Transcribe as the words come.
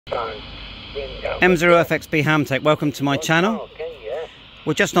M0FXB Hamtech, welcome to my channel.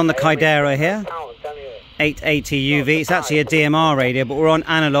 We're just on the KYDERA here, 880 UV. It's actually a DMR radio, but we're on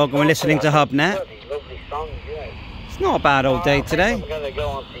analog and we're listening to HubNet. It's not a bad old day today.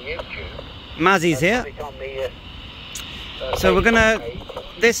 Mazzy's here. So we're gonna,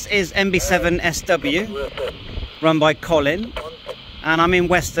 this is MB7SW, run by Colin, and I'm in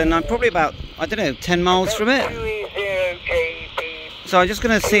Western. I'm probably about, I don't know, 10 miles from it. So I'm just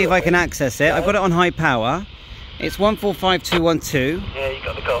going to see if I can access it. I've got it on high power. It's 145212,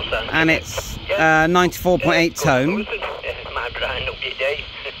 and it's 94.8 tone.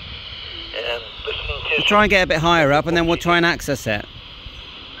 We'll try and get a bit higher up, and then we'll try and access it.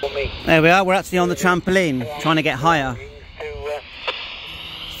 There we are. We're actually on the trampoline, trying to get higher.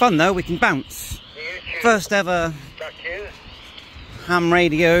 It's fun though. We can bounce. First ever ham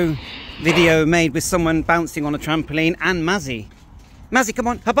radio video made with someone bouncing on a trampoline and Mazzy. Mazzy, come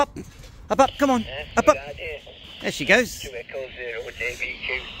on, up, come on, up. There she goes.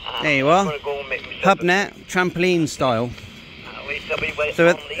 There you are. HubNet, trampoline style.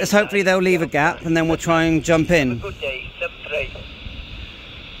 So let's hopefully they'll leave a gap and then we'll try and jump in.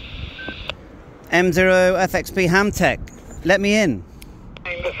 M0FXB Hamtech, let me in.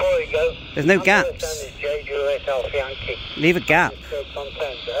 There's no gaps. Leave a gap.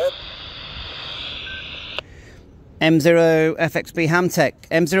 M0FXB Hamtech,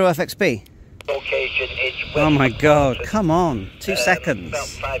 M0FXB. Oh my god, come on, 2 seconds. About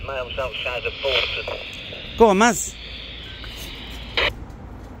 5 miles outside of Bolton. Go on, Maz.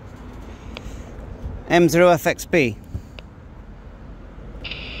 M0FXB.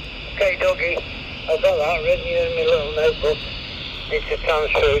 Okay, doggy, I've got that written in my little notebook. Need to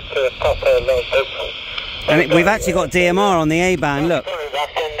transfer it to the proper notebook. And we've actually got DMR on the A-band, look.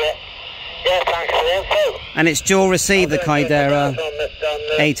 Yeah, thanks for the info. And it's dual receive, the KYDERA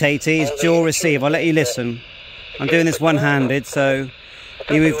 880 is dual receive. I'll let you listen. I'm doing this one-handed, so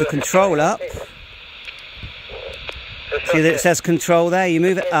you move the control up. See that it says control there? You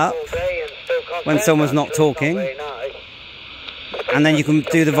move it up when someone's not talking. And then you can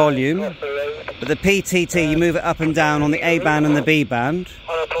do the volume. But the PTT, you move it up and down on the A-band and the B-band.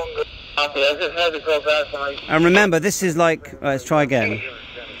 And remember, this is like... let's try again.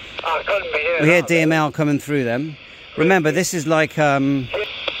 We hear DML coming through them. Remember, this is like a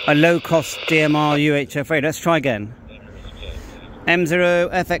low-cost DMR UHF radio. Let's try again.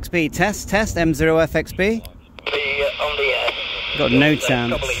 M0FXB, test, M0FXB. Got no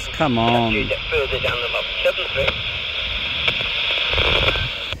chance. Come on.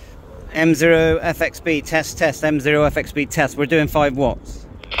 M0FXB, test, M0FXB, test. We're doing 5 watts.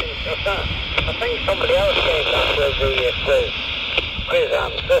 I think somebody else gave that the quiz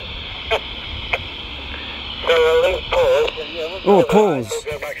answer. So we'll leave pause. Oh, pause.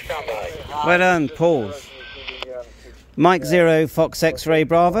 Well done, pause. Mike 0, Fox X-Ray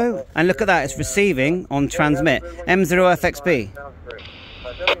Bravo. And look at that, it's receiving on transmit. M0FXB.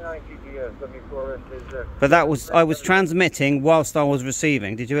 But that was, I was transmitting whilst I was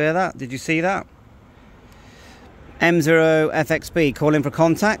receiving. Did you hear that? Did you see that? M0FXB, calling for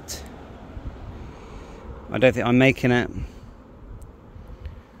contact. I don't think I'm making it.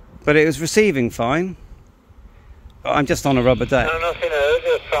 But it was receiving fine. I'm just on a rubber deck. No, nothing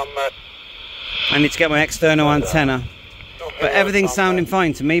heard from... I need to get my external antenna. But everything's sounding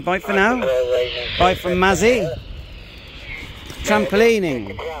fine to me. Bye for now. Bye from Mazzy.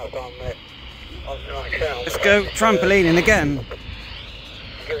 Trampolining. Let's go trampolining again.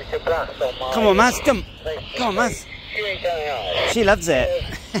 Come on, Maz, jump. Come on, Maz. She loves it.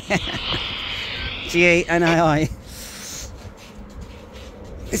 G-A-N-I-I.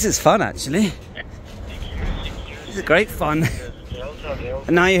 This is fun, actually. This is great fun.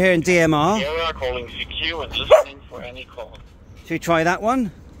 And now you're hearing DMR. Calling CQ and listening for any call. Should we try that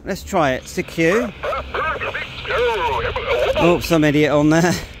one? Let's try it. CQ. Oh, some idiot on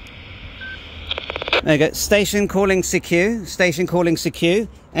there. There you go. Station calling CQ. Station calling CQ.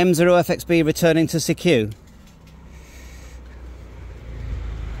 M0FXB returning to CQ.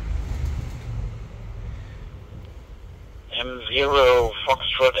 M0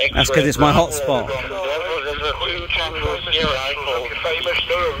 Foxtrot X-ray. That's because it's my hotspot.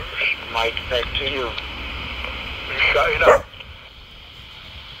 Mike, back to you.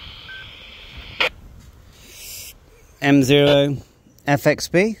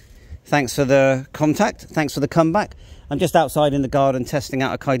 M0FXB. Thanks for the contact. Thanks for the comeback. I'm just outside in the garden testing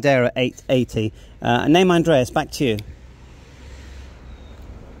out a KYDERA 880. Name Andreas, back to you.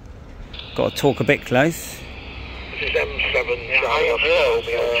 Got to talk a bit close. This is I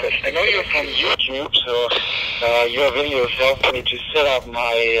know you're from YouTube, so your videos helped me to set up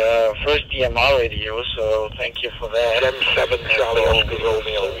my first DMR radio, so thank you for that. An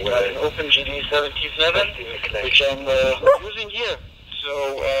Open GD77, which I'm using here. So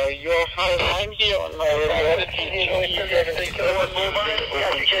you're fine here on my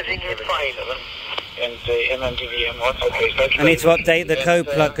and MMDVM. I need to update the code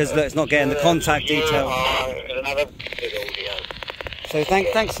plug because it's not getting the contact detail. So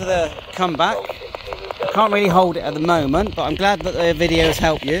thanks for the comeback. I can't really hold it at the moment, but I'm glad that the videos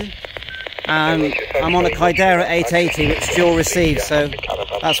help you. And I'm on a KYDERA 880, which is dual receive, so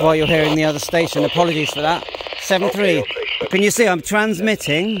that's why you're hearing the other station. Apologies for that. 7.3. Can you see I'm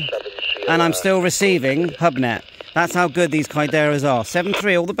transmitting and I'm still receiving HubNet? That's how good these KYDERAs are.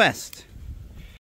 7.3, all the best.